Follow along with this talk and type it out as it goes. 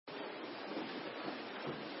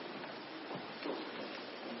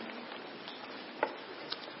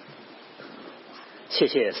谢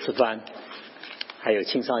谢诗班，还有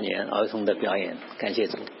青少年儿童的表演，感谢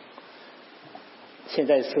主。现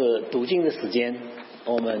在是读经的时间，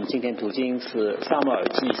我们今天读经是撒母耳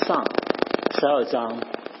记上12章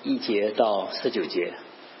1节到19节。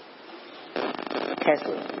开始，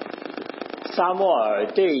撒母耳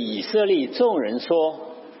对以色列众人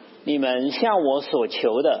说：你们向我所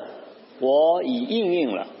求的，我已应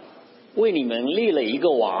允了，为你们立了一个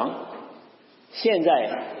王。现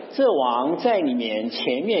在这王在你们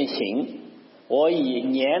前面行，我已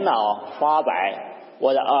年老发白，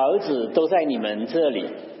我的儿子都在你们这里，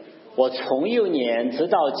我从幼年直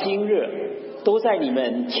到今日都在你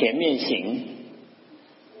们前面行。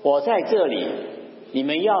我在这里，你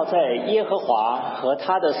们要在耶和华和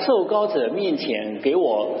他的受膏者面前给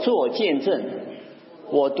我做见证。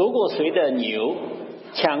我夺过谁的牛，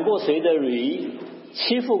抢过谁的驴，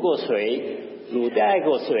欺负过谁，掳带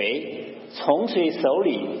过谁，从谁手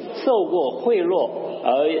里受过贿赂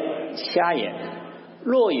而瞎眼，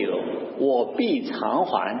若有，我必偿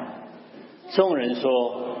还。众人说：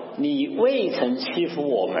你未曾欺负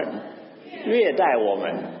我们，虐待我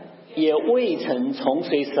们，也未曾从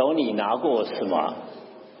谁手里拿过什么。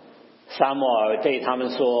撒母耳对他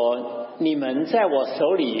们说：你们在我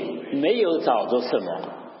手里没有找着什么，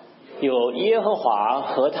有耶和华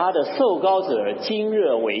和他的受膏者今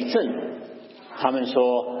日为证。他们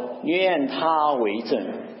说：愿他为证。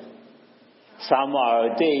撒母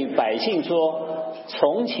耳对百姓说：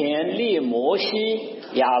从前立摩西、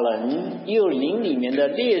亚伦又领你们的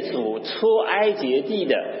列祖出埃及地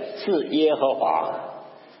的是耶和华。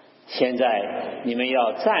现在你们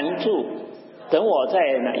要站住，等我在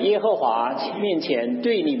耶和华面前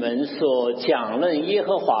对你们所讲论耶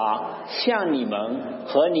和华向你们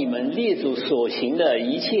和你们列祖所行的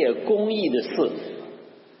一切公义的事。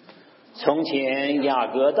从前雅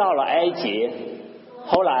各到了埃及，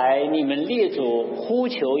后来你们列祖呼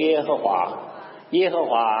求耶和华，耶和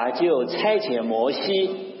华就差遣摩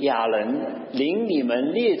西、亚伦领你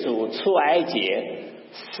们列祖出埃及，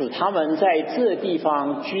使他们在这地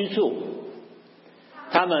方居住。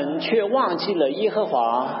他们却忘记了耶和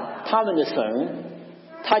华他们的神，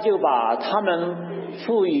他就把他们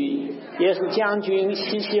赋予耶稣将军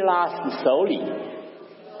西西拉手里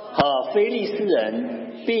和非利士人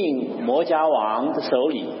并摩押王的手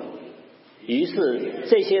里。于是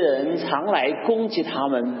这些人常来攻击他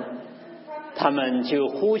们，他们就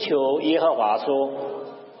呼求耶和华说：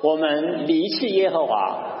我们离弃耶和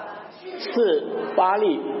华，是巴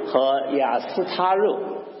力和亚斯他路，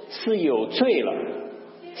是有罪了。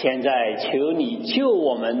现在求你救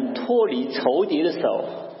我们脱离仇敌的手，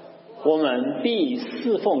我们必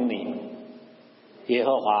侍奉你。耶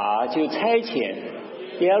和华就差遣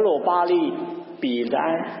耶路巴力、比丹、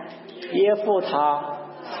耶弗他、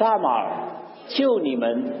撒马尔救你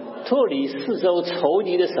们脱离四周仇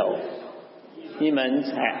敌的手，你们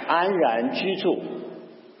才安然居住。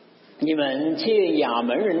你们借亚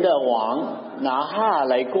门人的王拿哈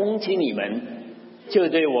来攻击你们，就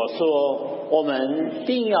对我说：我们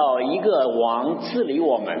定要一个王治理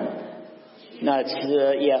我们。那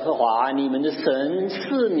是耶和华你们的神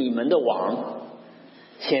是你们的王。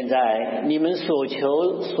现在你们所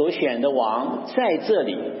求所选的王在这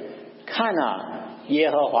里，看啊，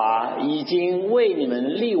耶和华已经为你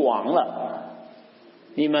们立王了。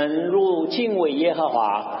你们若敬畏耶和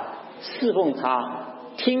华，侍奉他，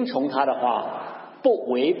听从他的话，不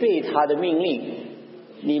违背他的命令，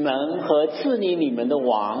你们和治理你们的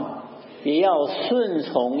王也要顺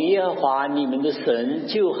从耶和华你们的神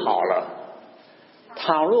就好了。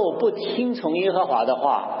倘若不听从耶和华的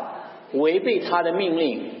话，违背他的命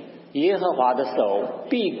令，耶和华的手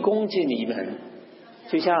必攻击你们，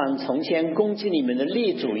就像从前攻击你们的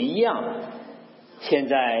列祖一样。现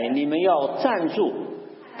在你们要站住，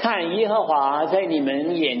看耶和华在你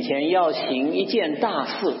们眼前要行一件大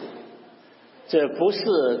事。这不是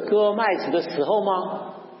割麦子的时候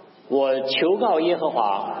吗？我求告耶和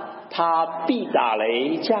华，他必打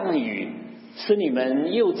雷降雨，使你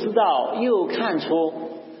们又知道又看出，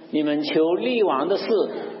你们求立王的事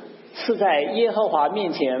是在耶和华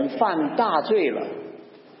面前犯大罪了。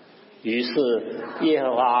于是耶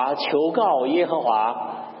和华求告耶和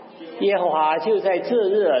华，耶和华就在这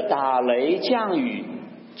日打雷降雨，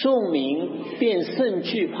众民便甚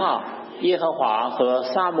惧怕耶和华和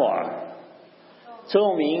撒母耳。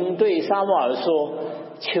众民对撒母耳说：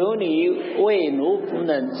求你为奴仆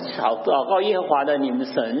们祷告耶和华的你们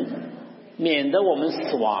神，免得我们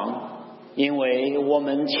死亡，因为我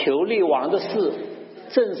们求立王的事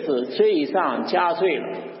正是罪上加罪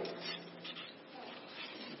了。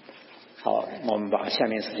好，我们把下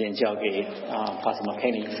面时间交给Pastor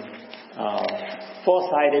McKinney。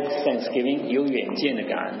Farsighted Thanksgiving 有远见的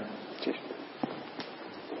感恩。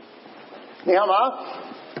你好吗？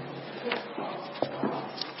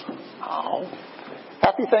好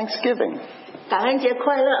 ，Happy Thanksgiving。感恩节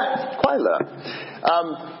快乐。快乐。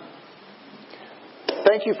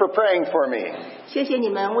Thank you for praying for me. 谢谢你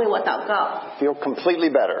们为我祷告。Feel completely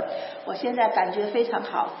better. 我现在感觉非常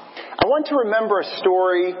好。I want to remember a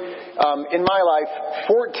story in my life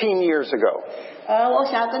 14 years ago. 我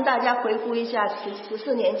想要跟大家回顾一下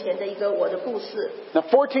14年前的一个我的故事。Now,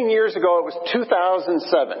 14 years ago, it was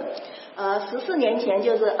 2007. 14年前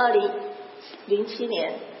就是2007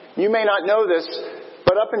年。You may not know this,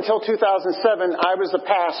 but up until 2007, I was a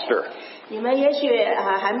pastor. 你们也许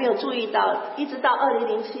还没有注意到，一直到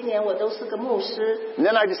2007年，我都是个牧师。And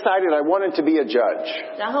then I decided I wanted to be a judge.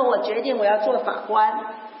 然后我决定我要做法官。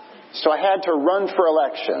So I had to run for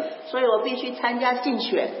election. 所以我必须参加竞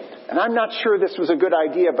选。And I'm not sure this was a good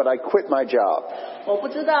idea, but I quit my job. 我不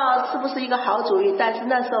知道是不是一个好主意，但是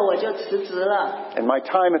那时候我就辞职了。And my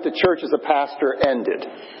time at the church as a pastor ended.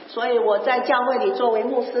 所以我在教会里作为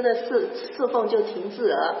牧师的侍奉就停止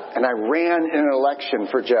了。And I ran in an election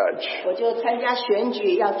for judge. 我就参加选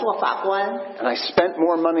举要做法官。And I spent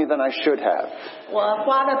more money than I should have. 我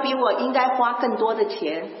花的比我应该花更多的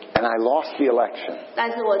钱。And I lost the election.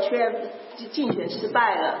 但是我却竞选失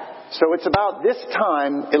败了。So it's about this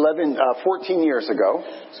time, 14 years ago.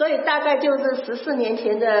 所以大概就是14年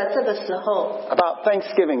前的这个时候。About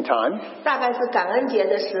Thanksgiving time. 大概是感恩节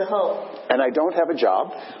的时候。And I don't have a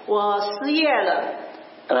job. 我失业了。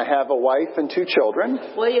And I have a wife and 2 children.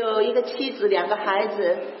 我有一个妻子2个孩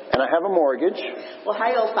子。And I have a mortgage. 我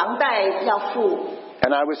还有房贷要付。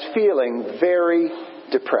And I was feeling very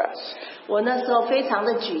depressed. 我那时候非常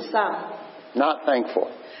的沮丧。Not thankful.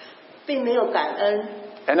 并没有感恩。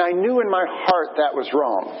And I knew in my heart that was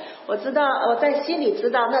wrong. 我在心里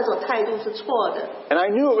知道那种态度是错的。And I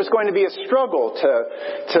knew it was going to be a struggle to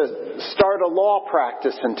start a law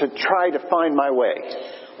practice and to try to find my way.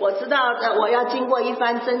 我知道我要经过一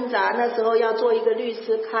番挣扎，那时候要做一个律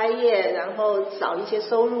师开业，然后找一些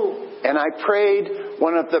收入。And I prayed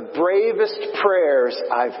one of the bravest prayers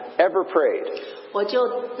I've ever prayed. 我就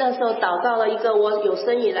那时候祷告了一个我有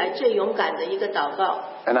生以来最勇敢的一个祷告。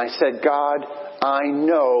And I said, God, I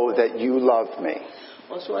know that you love me.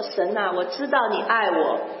 我说神啊，我知道你爱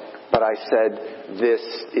我。But I said, this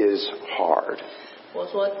is hard. 我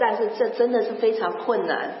说，但是这真的是非常困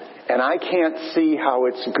难。And I can't see how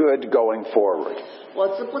it's good going forward. 我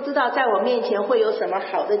不知道在我面前会有什么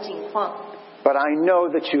好的景况。But I know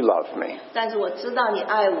that you love me. 但是我知道你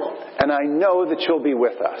爱我。And I know that you'll be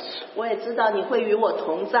with us. 我也知道你会与我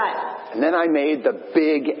同在。And then I made the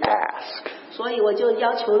big ask. 所以我就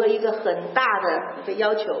要求了一个很大的一个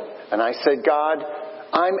要求。And I said, God,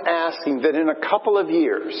 I'm asking that in a couple of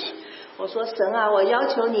years, 我说神啊，我要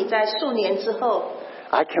求你在数年之后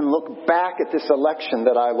I can look back at this election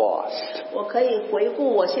that I lost. 我可以回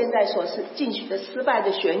顾我现在所进行的失败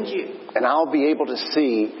的选举。And I'll be able to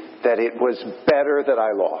see that it was better that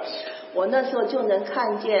I lost. 我那时候就能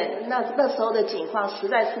看见那时候的情况实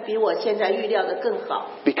在是比我现在预料的更好。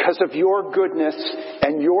Because of your goodness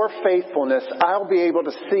and your faithfulness, I'll be able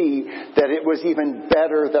to see that it was even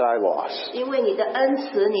better that I lost. 因为你的恩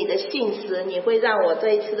慈，你的信实，你会让我这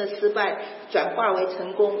一次的失败转化为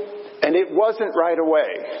成功。And it wasn't right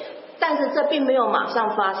away. 但是这并没有马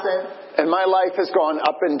上发生。And my life has gone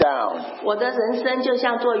up and down. 我的人生就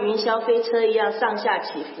像坐云霄飞车一样上下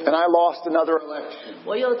起伏。And I lost another election.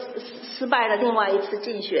 我又失败了另外一次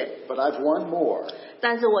竞选。But I've won more.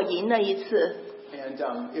 但是我赢了一次。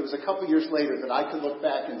And it was a couple years later that I could look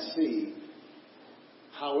back and see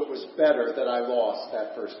how it was better that I lost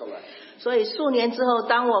that first election. 所以数年之后，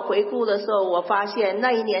当我回顾的时候，我发现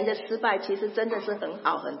那一年的失败其实真的是很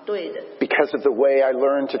好、很对的。Because of the way I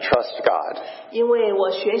learned to trust God. 因为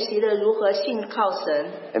我学习了如何信靠神。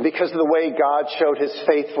And because of the way God showed His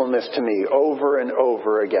faithfulness to me over and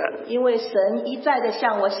over again. 因为神一再的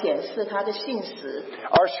向我显示他的信实。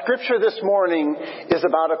Our scripture this morning is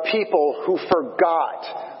about a people who forgot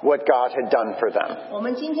what God had done for them. 我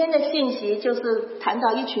们今天的信息就是谈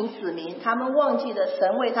到一群子民，他们忘记了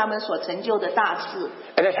神为他们所成就的大事。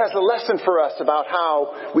And it has a lesson for us about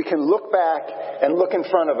how we can look back and look in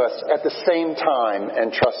front of us at the same time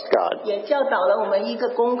and trust God. 也教导了我们一个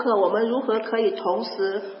功课，我们如何可以同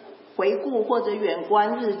时回顾或者远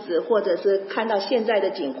观日子，或者是看到现在的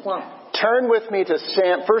景况。Turn with me to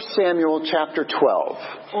 1 Samuel chapter 12.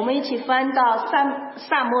 我们一起翻到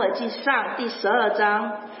撒母耳记上第12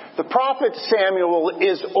章。The prophet Samuel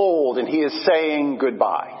is old and he is saying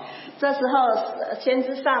goodbye. 这时候先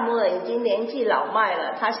知撒母耳已经年纪老迈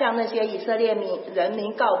了，他向那些以色列人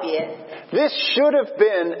民告别。This should have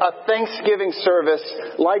been a Thanksgiving service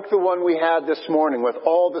like the one we had this morning with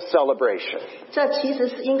all the celebration. 这其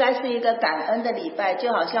实应该是一个感恩的礼拜，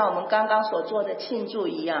就好像我们刚刚所做的庆祝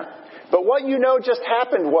一样。But what you know just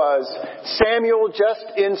happened was Samuel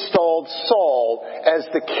just installed Saul as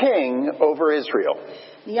the king over Israel.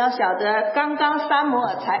 你要晓得，刚刚撒母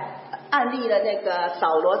耳才按立了那个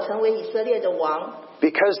扫罗成为以色列的王。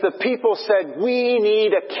Because the people said, we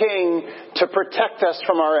need a king to protect us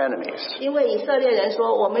from our enemies. 因为以色列人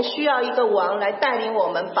说，我们需要一个王来带领我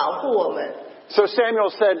们，保护我们。So Samuel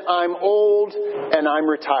said, I'm old and I'm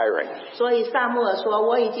retiring. 所以撒母耳说，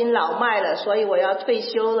我已经老迈了，所以我要退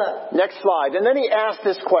休了。Next slide. And then he asked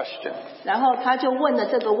this question. 然后他就问了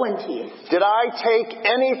这个问题 Did I take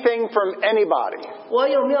anything from anybody? 我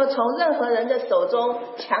有没有从任何人的手中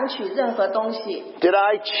抢取任何东西？ Did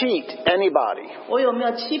I cheat anybody? 我有没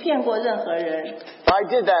有欺骗过任何人？ If I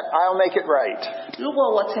did that, I'll make it right. 如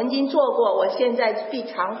果我曾经做过，我现在必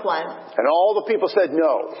偿还。 And all the people said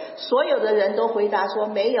no. 所有的人都回答说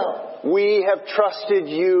没有。 We have trusted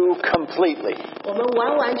you completely. 我们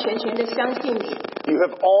完完全全的相信你。 You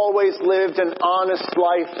have always lived an honest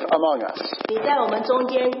life among us. 你在我们中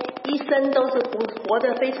间一生都是活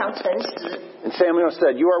得非常诚实。 And Samuel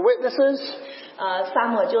said, you are witnesses? 撒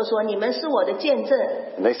母耳就说你们是我的见证。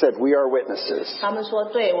 And they said, we are witnesses. 他们说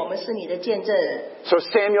对，我们是你的见证人。 So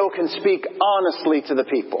Samuel can speak honestly to the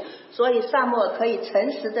people. 所以撒母耳可以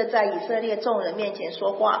诚实的在以色列众人面前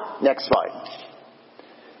说话。 Next slide.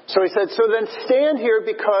 So he said, so then stand here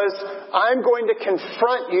because I'm going to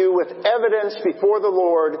confront you with evidence before the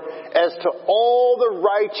Lord as to all the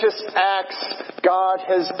righteous acts God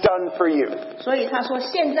has done for you. 所以他说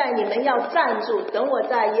现在你们要站住，等我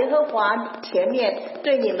在耶和华前面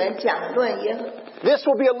对你们讲论耶和。 This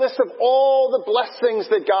will be a list of all the blessings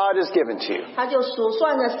that God has given to you. 他就数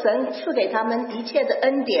算了神赐给他们一切的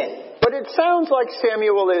恩典。 But it sounds like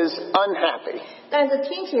Samuel is unhappy. 但是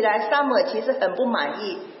听起来撒母耳其实很不满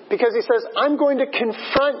意。 Because he says, I'm going to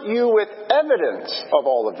confront you with evidence of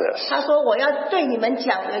all of this. 他说我要对你们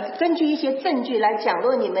讲的，根据一些证据来讲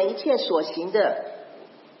论你们一切所行的。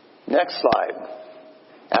 Next slide.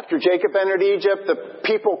 After Jacob entered Egypt, the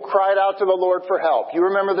people cried out to the Lord for help. You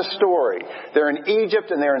remember the story. They're in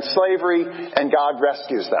Egypt and they're in slavery and God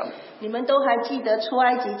rescues them. 你们都还记得出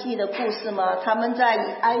埃及记的故事吗？他们在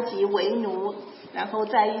埃及为奴，然后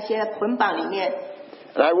在一些捆绑里面。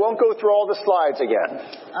 And I won't go through all the slides again.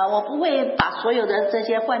 我不会把所有的这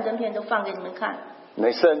些幻灯片都放给你们看。 And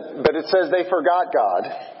they said, but it says they forgot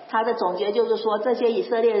God. 他的总结就是说，这些以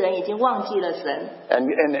色列人已经忘记了神。 And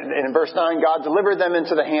in verse 9, God delivered them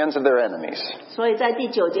into the hands of their enemies. 所以在第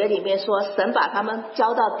9节里面说，神把他们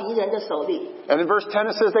交到敌人的手里。 And in verse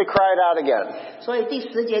 10 it says they cried out again. 所以第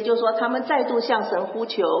10节就说，他们再度向神呼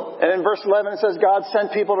求。 And in verse 11 it says God sent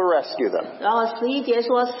people to rescue them. 然后11节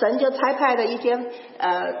说，神就差派了一些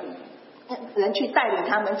人去带领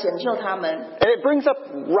他们，拯救他们。 And it brings up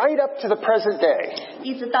right up to the present day.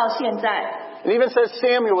 一直到现在。 It even says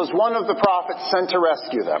Samuel was one of the prophets sent to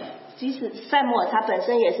rescue them. 即使撒母耳他本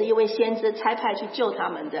身也是一位先知，差派去救他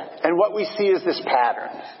们的。 And what we see is this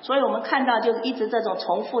pattern. 所以我们看到就是一直这种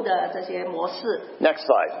重复的这些模式。 Next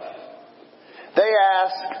slide. They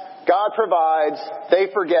ask, God provides,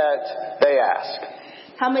 they forget, they ask.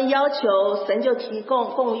 他们要求，神就提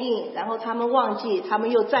供供应，然后他们忘记，他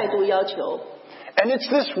们又再度要求。 And it's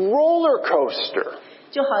this roller coaster.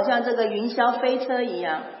 就好像这个云霄飞车一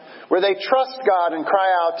样。 Where they trust God and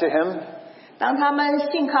cry out to Him. 当他们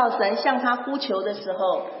信靠神，向他呼求的时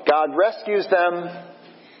候 God rescues them.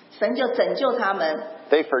 神就拯救他们。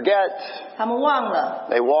 They forget. 他们忘了。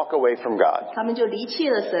 They walk away from God. 他们就离弃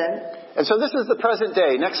了神。 And so this is the present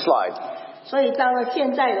day. Next slide. 所以到了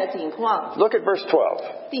现在的情况 Look at verse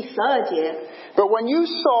 12. 第12节 But when you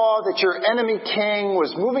saw that your enemy king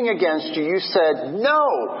was moving against you, you said, No,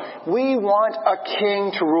 we want a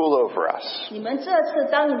king to rule over us. 你们这次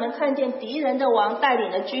当你们看见敌人的王带领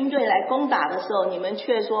了军队来攻打的时候，你们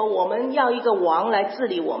却说我们要一个王来治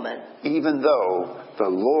理我们。 Even though the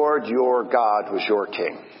Lord your God was your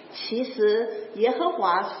king. 其实耶和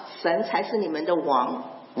华神才是你们的王。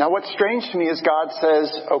 Now what's strange to me is God says,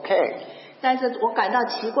 okay. 但是我感到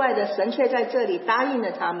奇怪的，神却在这里答应了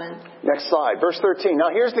他们。 Next slide, verse 13. Now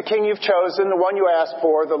here's the king you've chosen, the one you asked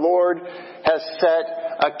for. The Lord has set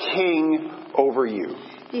a king over you.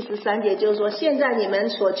 第13节就是说，现在你们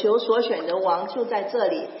所求所选的王就在这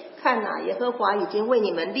里，看哪，耶和华已经为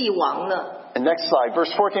你们立王了。And next slide,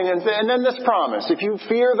 verse 14, and then this promise, if you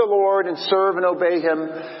fear the Lord and serve and obey Him,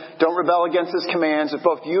 don't rebel against His commands, if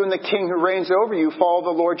both you and the king who reigns over you follow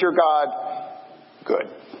the Lord your God, good.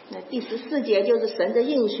 那第14节就是神的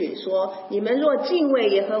应许说，你们若敬畏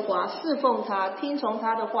耶和华，侍奉他，听从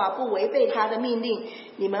他的话，不违背他的命令，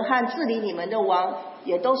你们和治理你们的王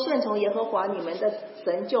也都顺从耶和华你们的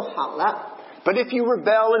神就好了。But if you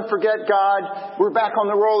rebel and forget God, we're back on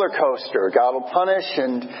the roller coaster. God will punish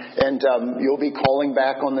and you'll be calling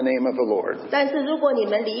back on the name of the Lord. 但是如果你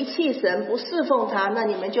们离弃神，不侍奉他，那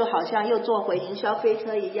你们就好像又坐回云霄飞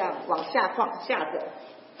车一样，往下走。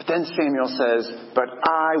But then Samuel says, but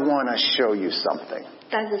I want to show you something.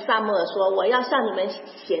 但是撒母耳说，我要向你们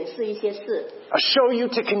显示一些事。I'll show you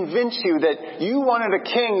to convince you that you wanted a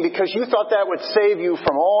king because you thought that would save you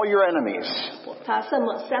from all your enemies.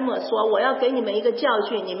 撒母耳说，我要给你们一个教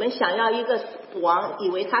训，你们想要一个王，以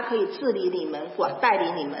为他可以治理你们，带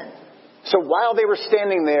领你们。So while they were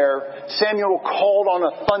standing there, Samuel called on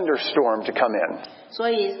a thunderstorm to come in. 所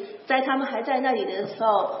以在他们还在那里的时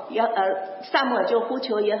候，撒母耳就呼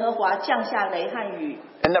求耶和华降下雷和雨。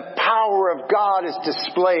And the power of God is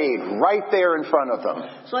displayed right there in front of them.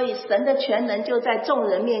 所以神的全能就在众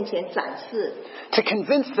人面前展示。To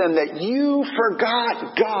convince them that you forgot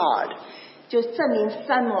God. 就证明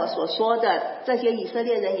撒母耳所说的，这些以色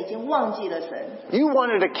列人已经忘记了神。You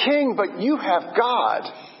wanted a king, but you have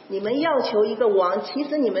God. 你们要求一个王，其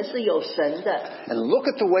实你们是有神的。And look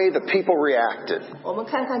at the way the people reacted. 我们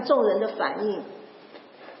看看众人的反应。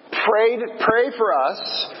Pray for us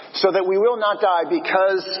so that we will not die,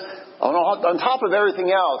 because on top of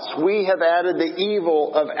everything else, we have added the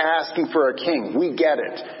evil of asking for a king. We get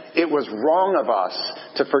it. It was wrong of us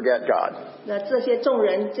to forget God. 那这些众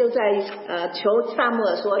人就在求撒母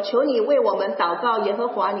耳说，求你为我们祷告耶和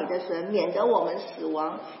华你的神，免得我们死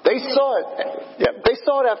亡。They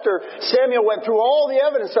saw it after Samuel went through all the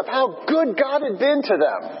evidence of how good God had been to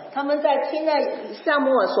them. 他们在听了撒母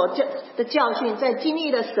耳所的教训，在经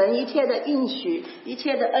历了神一切的应许、一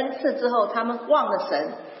切的恩赐之后，他们忘了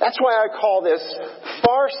神。That's why I call this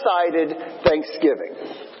Farsighted Thanksgiving.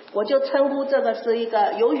 我就称呼这个是一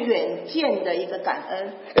个有远见的一个感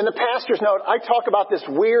恩。In the pastor's note, I talk about this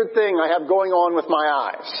weird thing I have going on with my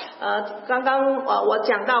eyes. 刚刚我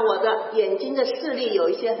讲到我的眼睛的视力有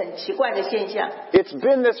一些很奇怪的现象。It's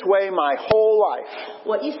been this way my whole life.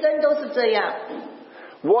 我一生都是这样。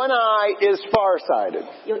One eye is farsighted.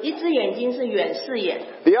 有一只眼睛是远视眼。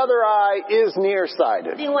The other eye is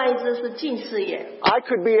nearsighted. 另外一只是近视眼。I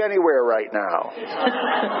could be anywhere right now.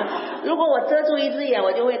 如果我遮住一只眼，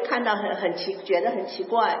我就会看到觉得很奇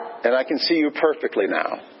怪。And I can see you perfectly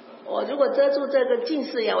now. 我如果遮住这个近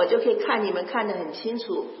视眼，我就可以看你们看得很清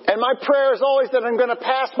楚。And my prayer is always that I'm going to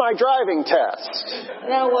pass my driving test.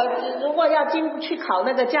 那我如果要去考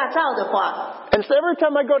那个驾照的话。And so every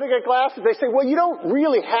time I go to get glasses, they say, well, you don't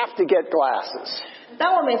really have to get glasses.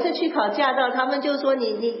 当我每次去考驾照，他们就说你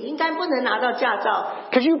应该不能拿到驾照。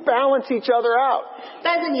Because you balance each other out.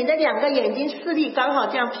 但是你的两个眼睛视力刚好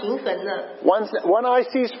这样平衡了。One eye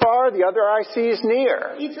sees far, the other eye sees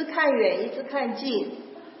near. 一只看远，一只看近。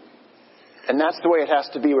And that's the way it has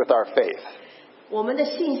to be with our faith. 我们的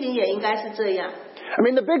信心也应该是这样。I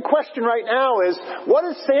mean, the big question right now is, what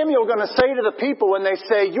is Samuel going to say to the people when they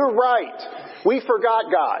say, you're right, we forgot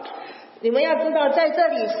God? 你们要知道，在这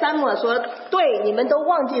里撒母耳说，对，你们都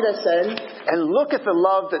忘记了神。And look at the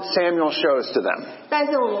love that Samuel shows to them. 但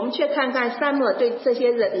是我们却看看撒母耳对这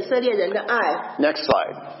些以色列人的爱。Next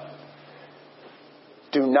slide.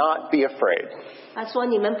 Do not be afraid. 他说：“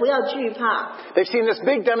你们不要惧怕。” They've seen this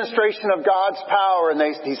big demonstration of God's power, and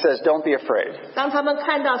he says, "Don't be afraid." 当他们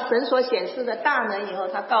看到神所显示的大能以后，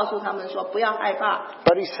他告诉他们说：“不要害怕。”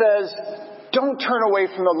 But he says, "Don't turn away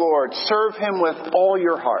from the Lord. Serve Him with all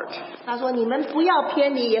your heart." 他说：“你们不要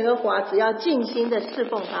偏离耶和华，只要尽心的侍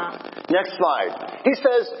奉他。” Next slide. He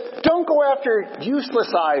says, "Don't go after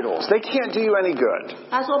useless idols. They can't do you any good."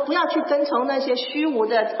 他说：“不要去跟从那些虚无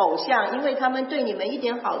的偶像，因为他们对你们一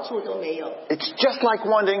点好处都没有。” It's just like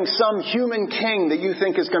wanting some human king that you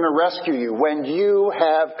think is going to rescue you when you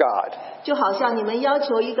have God. 就好像你们要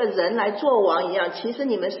求一个人来做王一样，其实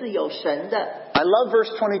你们是有神的。I love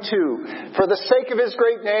verse 22. For the sake of His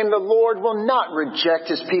great name, the Lord will not reject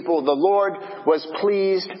His people. The Lord was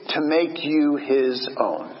pleased to make you His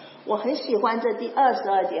own. 我很喜欢这第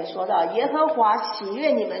22节说到，耶和华喜悦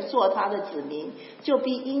你们做他的子民，就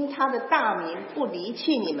必因他的大名不离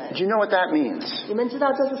弃你们。 Do you know what that means? 你们知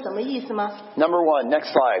道这是什么意思吗？ Number one,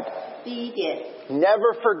 next slide. 第一点，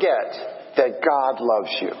 Never forget that God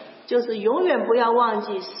loves you. 就是永远不要忘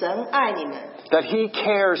记神爱你们， that He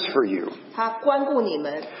cares for you. 他关顾你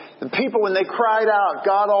们。 The people, when they cried out,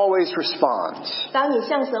 God always responds. 当你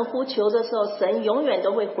向神呼求的时候，神永远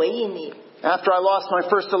都会回应你。 After I lost my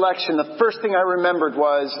first election, the first thing I remembered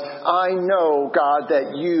was, I know, God,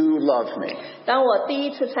 that you love me. 当我第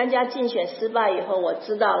一次参加竞选失败以后，我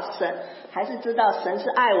知道神是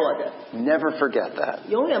爱我的， Never forget that.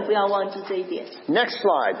 永远不要忘记这一点。 Next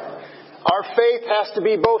slide. Our faith has to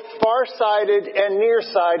be both far-sighted and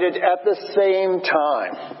nearsighted at the same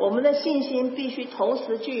time. 我们的信心必须同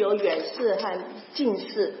时具有远视和近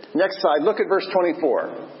视。 Next slide. Look at verse 24.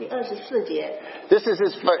 第24节， This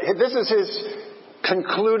is his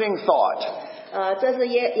concluding thought. 这是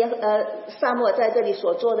撒母耳在这里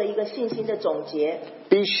所做的一个信心的总结。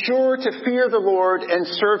 Be sure to fear the Lord and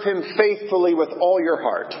serve Him faithfully with all your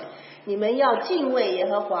heart. 你们要敬畏耶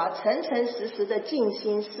和华，诚诚实实的尽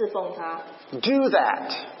心侍奉他。 Do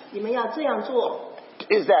that. 你们要这样做。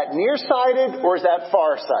 Is that nearsighted or is that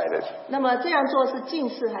farsighted? 那么这样做是近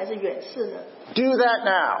视还是远视呢？ Do that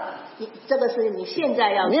now. 这个是你现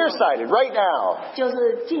在要做的， Nearsighted, right now. 就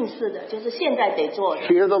是近视的，就是现在得做的，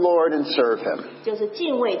 Fear the Lord and serve Him. 就是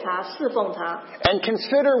敬畏他，侍奉他， And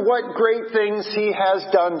consider what great things He has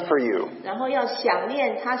done for you. 然后要想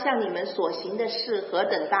念他向你们所行的事何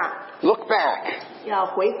等大， Look back. 要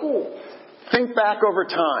回顾 Think back over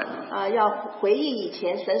time. 要回忆以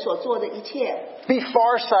前神所做的一切， Be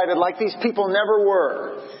farsighted like these people never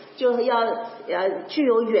were. 就是要具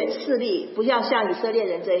有远视力，不要像以色列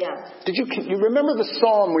人这样。 Did you remember the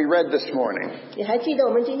psalm we read this morning? 你还记得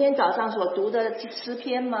我们今天早上所读的诗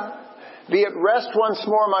篇吗？ Be at rest once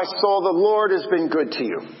more, my soul. The Lord has been good to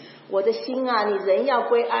you. 我的心啊，你人要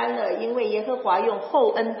归安了，因为耶和华用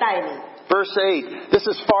厚恩待你。 Verse 8. This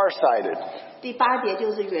is farsighted. 第8节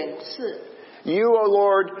就是远视。 You, O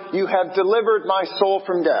Lord, you have delivered my soul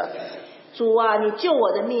from death. 主啊，你救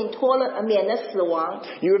我的命，免了死亡。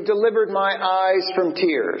 You have delivered my eyes from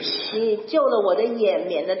tears. 你救了我的眼，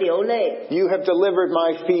免了流泪。 You have delivered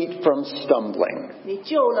my feet from stumbling. 你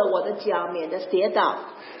救了我的脚，免得跌倒。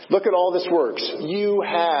 Look at all this works. You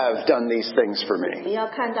have done these things for me. 你要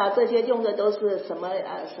看到这些用的都是什么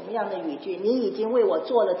样的语句？你已经为我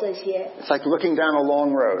做了这些。 It's like looking down a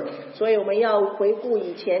long road. 所以我们要回顾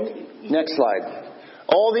以前。 Next slide.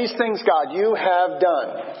 All these things, God, you have done.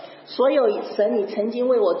 所有神你曾经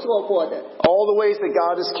为我做过的， All the ways that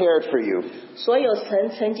God has cared for you. 所有神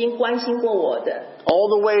曾经关心过我的， All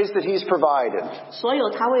the ways that He's provided. 所有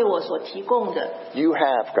他为我所提供的， You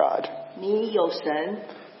have, God. 你有神。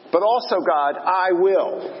 But also, God, I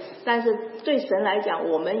will. 但是对神来讲，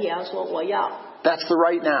我们也要说我要， That's the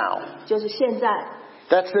right now. 就是现在，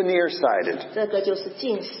 That's the nearsighted. 这个就是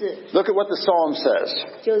近视， Look at what the psalm says.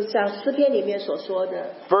 就是像诗篇里面所说的，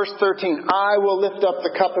 Verse 13, I will lift up the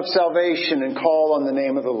cup of salvation and call on the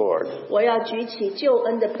name of the Lord. 我要举起救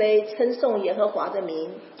恩的杯，称颂耶和华的名。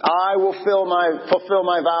 I will fulfill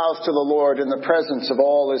my vows to the Lord in the presence of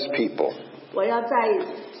all His people. 我要在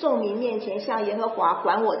众民面前向耶和华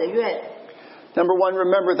还我的愿。 Number one,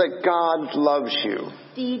 remember that God loves you.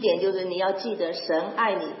 第一点就是你要记得神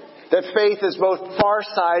爱你。 That faith is both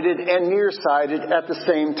far-sighted and nearsighted at the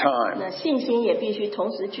same time. 那信心也必须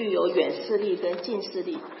同时具有远视力跟近视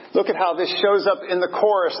力。 Look at how this shows up in the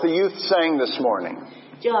chorus the youth sang this morning.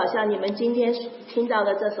 就好像你们今天听到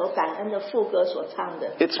的这首感恩的副歌所唱的，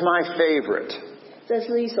 It's my favorite. 这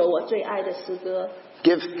是一首我最爱的诗歌。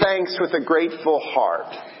 Give thanks with a grateful heart.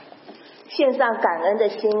 献上感恩的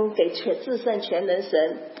心给至圣全能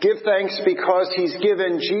神。 Give thanks because He's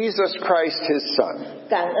given Jesus Christ His Son.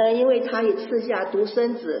 感恩，因为他已赐下独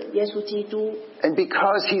生子耶稣基督， And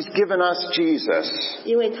because He's given us Jesus,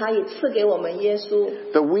 因为他已赐给我们耶稣，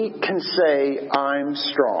 the weak can say, I'm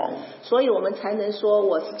strong. 所以我们才能说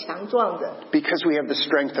我是强壮的， Because we have the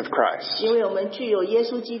strength of Christ. 因为我们具有耶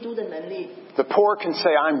稣基督的能力。 The poor can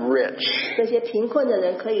say, I'm rich. 这些贫困的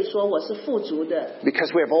人可以说我是富足的，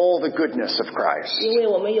 Because we have all the goodness of Christ. 因为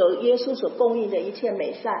我们有耶稣所供应的一切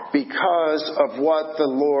美善。 Because of what the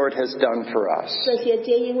Lord has done for us. 这些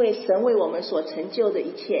皆因为神为我们所成就的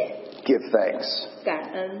一切。 Give thanks. 感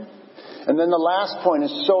恩。 And then the last point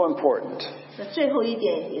is so important. 那最后一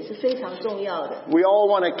点也是非常重要的。 We all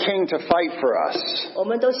want a king to fight for us. 我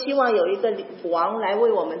们都希望有一个王来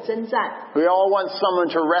为我们征战。 We all want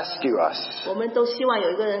someone to rescue us. 我们都希望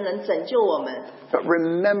有一个人能拯救我们。 But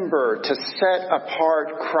remember to set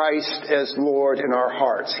apart Christ as Lord in our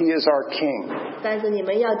hearts. He is our King. 但是你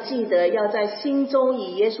们要记得，要在心中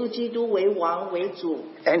以耶稣基督为王为主。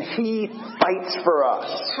 And He fights for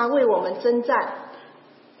us. 他为我们征战，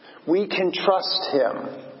 We can trust Him.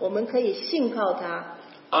 我们可以信靠他。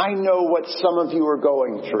I know what some of you are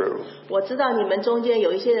going through. 我知道你们中间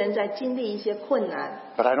有一些人在经历一些困难。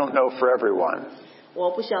But I don't know for everyone.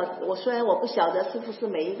 虽然我不晓得是不是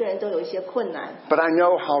每一个人都有一些困难， But I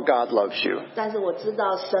know how God loves you. 但是我知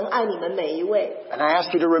道神爱你们每一位。 And I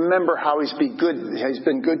ask you to remember how He's been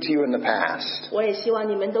good to you in the past. 我也希望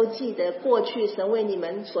你们都记得过去神为你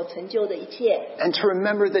们所成就的一切， And to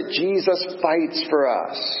remember that Jesus fights for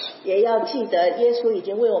us. 也要记得耶稣已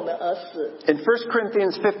经为我们而死。 In 1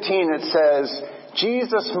 Corinthians 15 it says,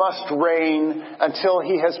 Jesus must reign until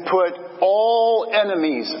He has put all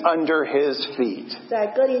enemies under His feet. 在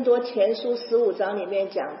哥林多前书15章里面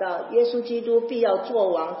讲到，耶稣基督必要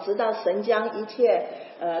作王，直到神将一切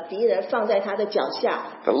敌人放在他的脚下。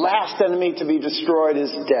 The last enemy to be destroyed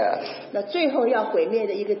is death. 那最后要毁灭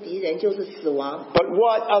的一个敌人就是死亡。 But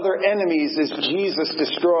what other enemies is Jesus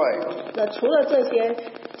destroying? 那除了这些，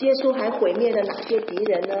耶稣还毁灭了哪些敌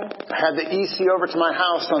人呢？ I had the EC over to my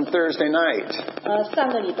house on Thursday night. 上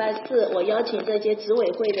个礼拜四，我邀请这些执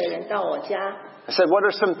委会的人到我家。 I said, what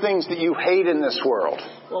are some things that you hate in this world?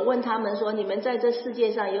 我问他们说：“你们在这世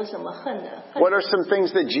界上有什么恨的？ What are some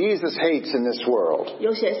things that Jesus hates in this world?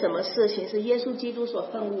 有些什么事情是耶稣基督所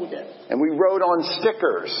恨恶的？” And we wrote on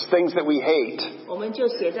stickers things that we hate. 我们就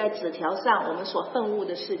写在纸条上我们所恨恶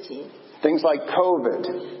的事情， Things like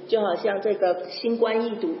COVID 就好像这个新冠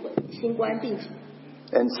病情，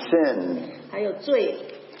 and sin 还有罪，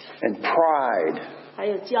 and pride 还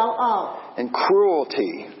有骄傲， and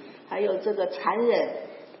cruelty 还有这个残忍，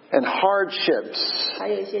 and hardships 还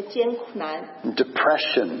有一些艰难， and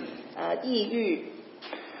depression. 抑郁。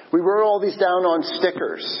 We wrote all these down on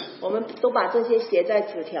stickers. 我们都把这些写在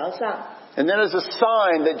纸条上。 And then as a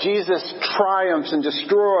sign that Jesus triumphs and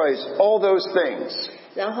destroys all those things,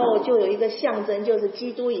 然后就有一个象征，就是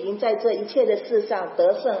基督已经在这一切的事上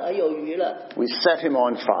得胜而有余了。 we set Him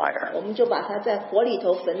on fire. 我们就把它在火里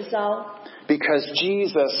头焚烧， Because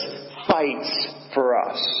Jesus fights for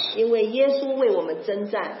us. 因为耶稣为我们征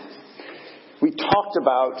战。 We talked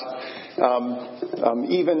about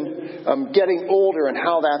even getting older and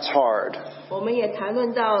how that's hard. 我们也谈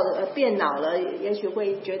论到变老了，也许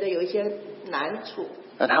会觉得有一些难处。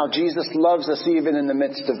 And how Jesus loves us even in the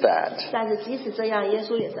midst of that. 但是即使这样，耶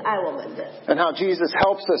稣也是爱我们的。 And how Jesus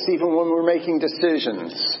helps us even when we're making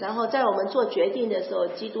decisions. 然后在我们做决定的时候，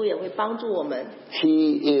基督也会帮助我们。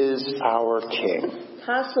 He is our King.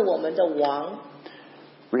 他是我们的王，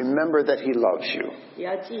 Remember that He loves you. 也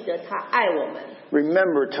要记得他爱我们。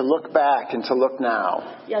 Remember to look back and to look now.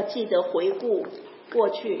 要记得回顾过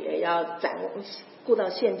去，也要顾到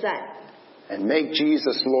现在。 And make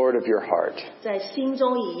Jesus Lord of your heart. 在心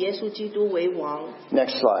中以耶稣基督为王。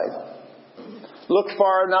 Next slide. Look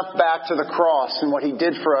far enough back to the cross and what He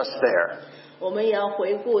did for us there. 我们也要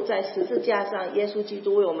回顾在十字架上耶稣基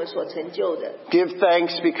督为我们所成就的。 Give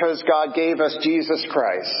thanks because God gave us Jesus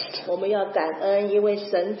Christ 我们要感恩，因为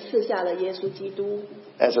神赐下了耶稣基督，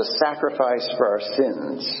 as a sacrifice for our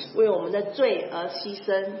sins 为我们的罪而牺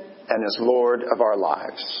牲， and as Lord of our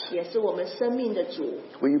lives. 也是我们生命的主。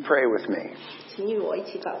 Will you pray with me? 请与我一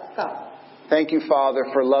起祷告。 Thank you, Father,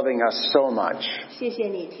 for loving us so much. 谢谢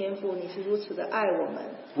你，天父，你是如此的爱我们。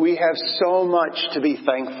 We have so much to be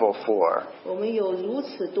thankful for. 我们有如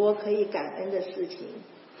此多可以感恩的事情。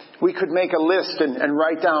 We could make a list and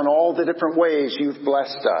write down all the different ways you've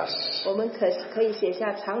blessed us. 我们可以写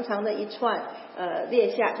下长长的一串，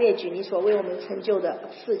列举你所为我们成就的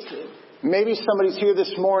事情。 Maybe somebody's here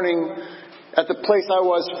this morning at the place I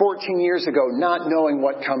was 14 years ago, not knowing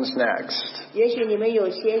what comes next. 也许你们有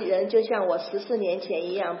些人就像我14年前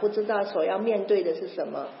一样，不知道所要面对的是什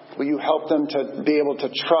么。 Will you help them to be able to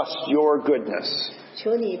trust your goodness,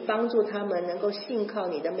 求你帮助他们能够信靠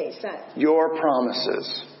你的美善， your promises,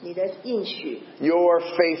 你的应许， your 你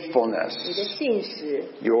的 faithfulness, 信实，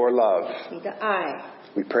 your love? 你的爱。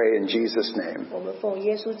 We pray in Jesus' name. 我们奉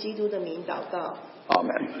耶稣基督的名祷告，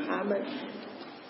 Amen. 阿们。